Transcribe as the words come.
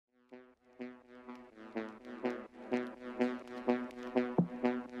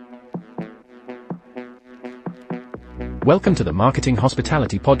Welcome to the Marketing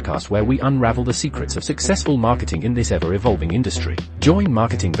Hospitality Podcast, where we unravel the secrets of successful marketing in this ever-evolving industry. Join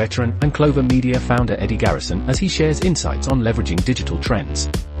marketing veteran and Clover Media founder Eddie Garrison as he shares insights on leveraging digital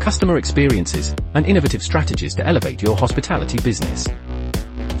trends, customer experiences, and innovative strategies to elevate your hospitality business.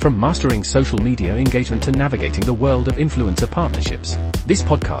 From mastering social media engagement to navigating the world of influencer partnerships, this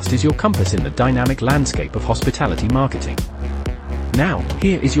podcast is your compass in the dynamic landscape of hospitality marketing. Now,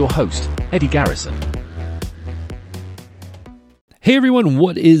 here is your host, Eddie Garrison. Hey everyone,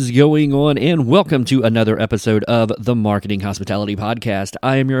 what is going on? And welcome to another episode of the Marketing Hospitality Podcast.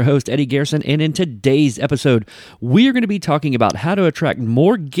 I am your host, Eddie Garrison, and in today's episode, we are going to be talking about how to attract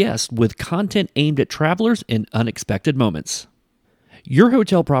more guests with content aimed at travelers in unexpected moments. Your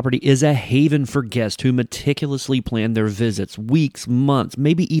hotel property is a haven for guests who meticulously plan their visits weeks, months,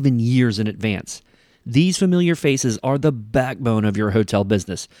 maybe even years in advance. These familiar faces are the backbone of your hotel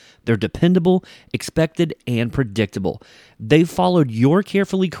business. They're dependable, expected, and predictable. They've followed your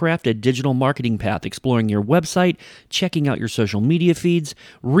carefully crafted digital marketing path, exploring your website, checking out your social media feeds,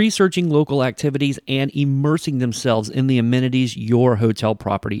 researching local activities, and immersing themselves in the amenities your hotel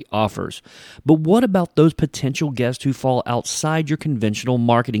property offers. But what about those potential guests who fall outside your conventional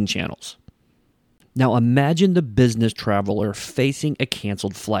marketing channels? Now imagine the business traveler facing a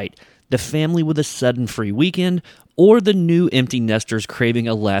canceled flight, the family with a sudden free weekend, or the new empty nesters craving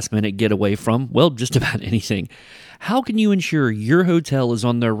a last-minute getaway from, well, just about anything. How can you ensure your hotel is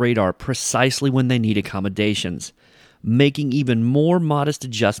on their radar precisely when they need accommodations? Making even more modest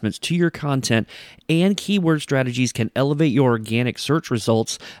adjustments to your content and keyword strategies can elevate your organic search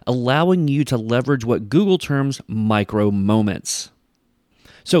results, allowing you to leverage what Google terms micro moments.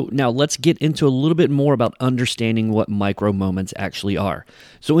 So now let's get into a little bit more about understanding what micro moments actually are.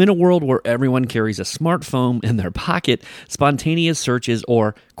 So in a world where everyone carries a smartphone in their pocket, spontaneous searches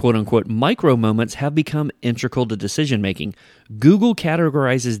or quote-unquote micro moments have become integral to decision making. Google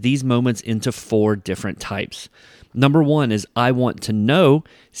categorizes these moments into 4 different types. Number 1 is I want to know,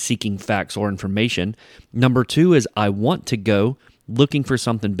 seeking facts or information. Number 2 is I want to go, looking for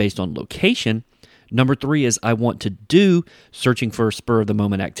something based on location. Number 3 is I want to do, searching for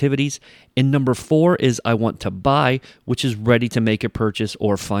spur-of-the-moment activities. And number 4 is I want to buy, which is ready to make a purchase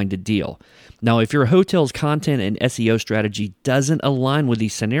or find a deal. Now, if your hotel's content and SEO strategy doesn't align with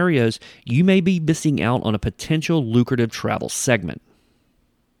these scenarios, you may be missing out on a potential lucrative travel segment.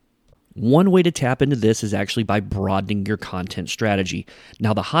 One way to tap into this is actually by broadening your content strategy.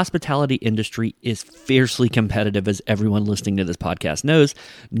 Now, the hospitality industry is fiercely competitive, as everyone listening to this podcast knows,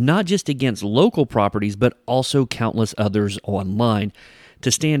 not just against local properties, but also countless others online.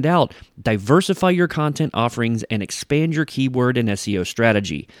 To stand out, diversify your content offerings and expand your keyword and SEO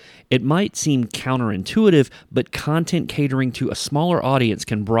strategy. It might seem counterintuitive, but content catering to a smaller audience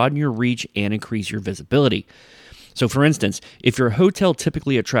can broaden your reach and increase your visibility. So for instance, if your hotel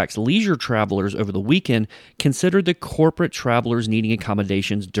typically attracts leisure travelers over the weekend, consider the corporate travelers needing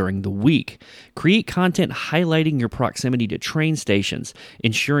accommodations during the week. Create content highlighting your proximity to train stations,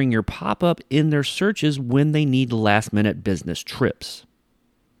 ensuring your pop-up in their searches when they need last-minute business trips.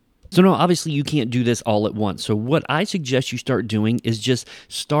 So now, obviously, you can't do this all at once. So what I suggest you start doing is just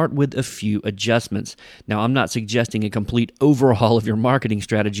start with a few adjustments. Now, I'm not suggesting a complete overhaul of your marketing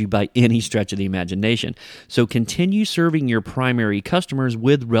strategy by any stretch of the imagination. So continue serving your primary customers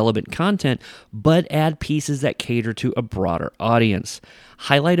with relevant content, but add pieces that cater to a broader audience.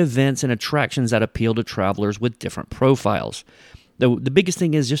 Highlight events and attractions that appeal to travelers with different profiles. The biggest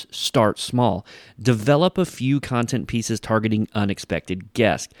thing is just start small. Develop a few content pieces targeting unexpected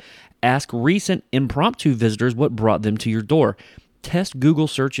guests. Ask recent impromptu visitors what brought them to your door. Test Google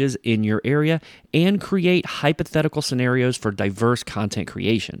searches in your area and create hypothetical scenarios for diverse content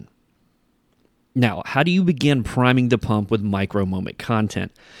creation. Now, how do you begin priming the pump with micro-moment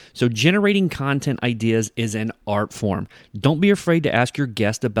content? So generating content ideas is an art form. Don't be afraid to ask your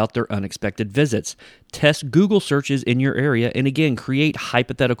guests about their unexpected visits. Test Google searches in your area and again, create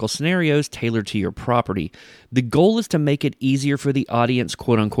hypothetical scenarios tailored to your property. The goal is to make it easier for the audience,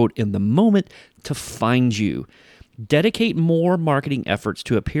 quote-unquote, in the moment to find you. Dedicate more marketing efforts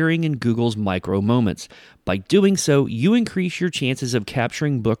to appearing in Google's micro moments. By doing so, you increase your chances of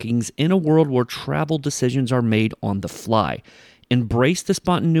capturing bookings in a world where travel decisions are made on the fly. Embrace the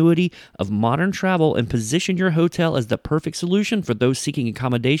spontaneity of modern travel and position your hotel as the perfect solution for those seeking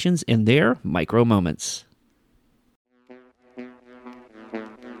accommodations in their micro moments.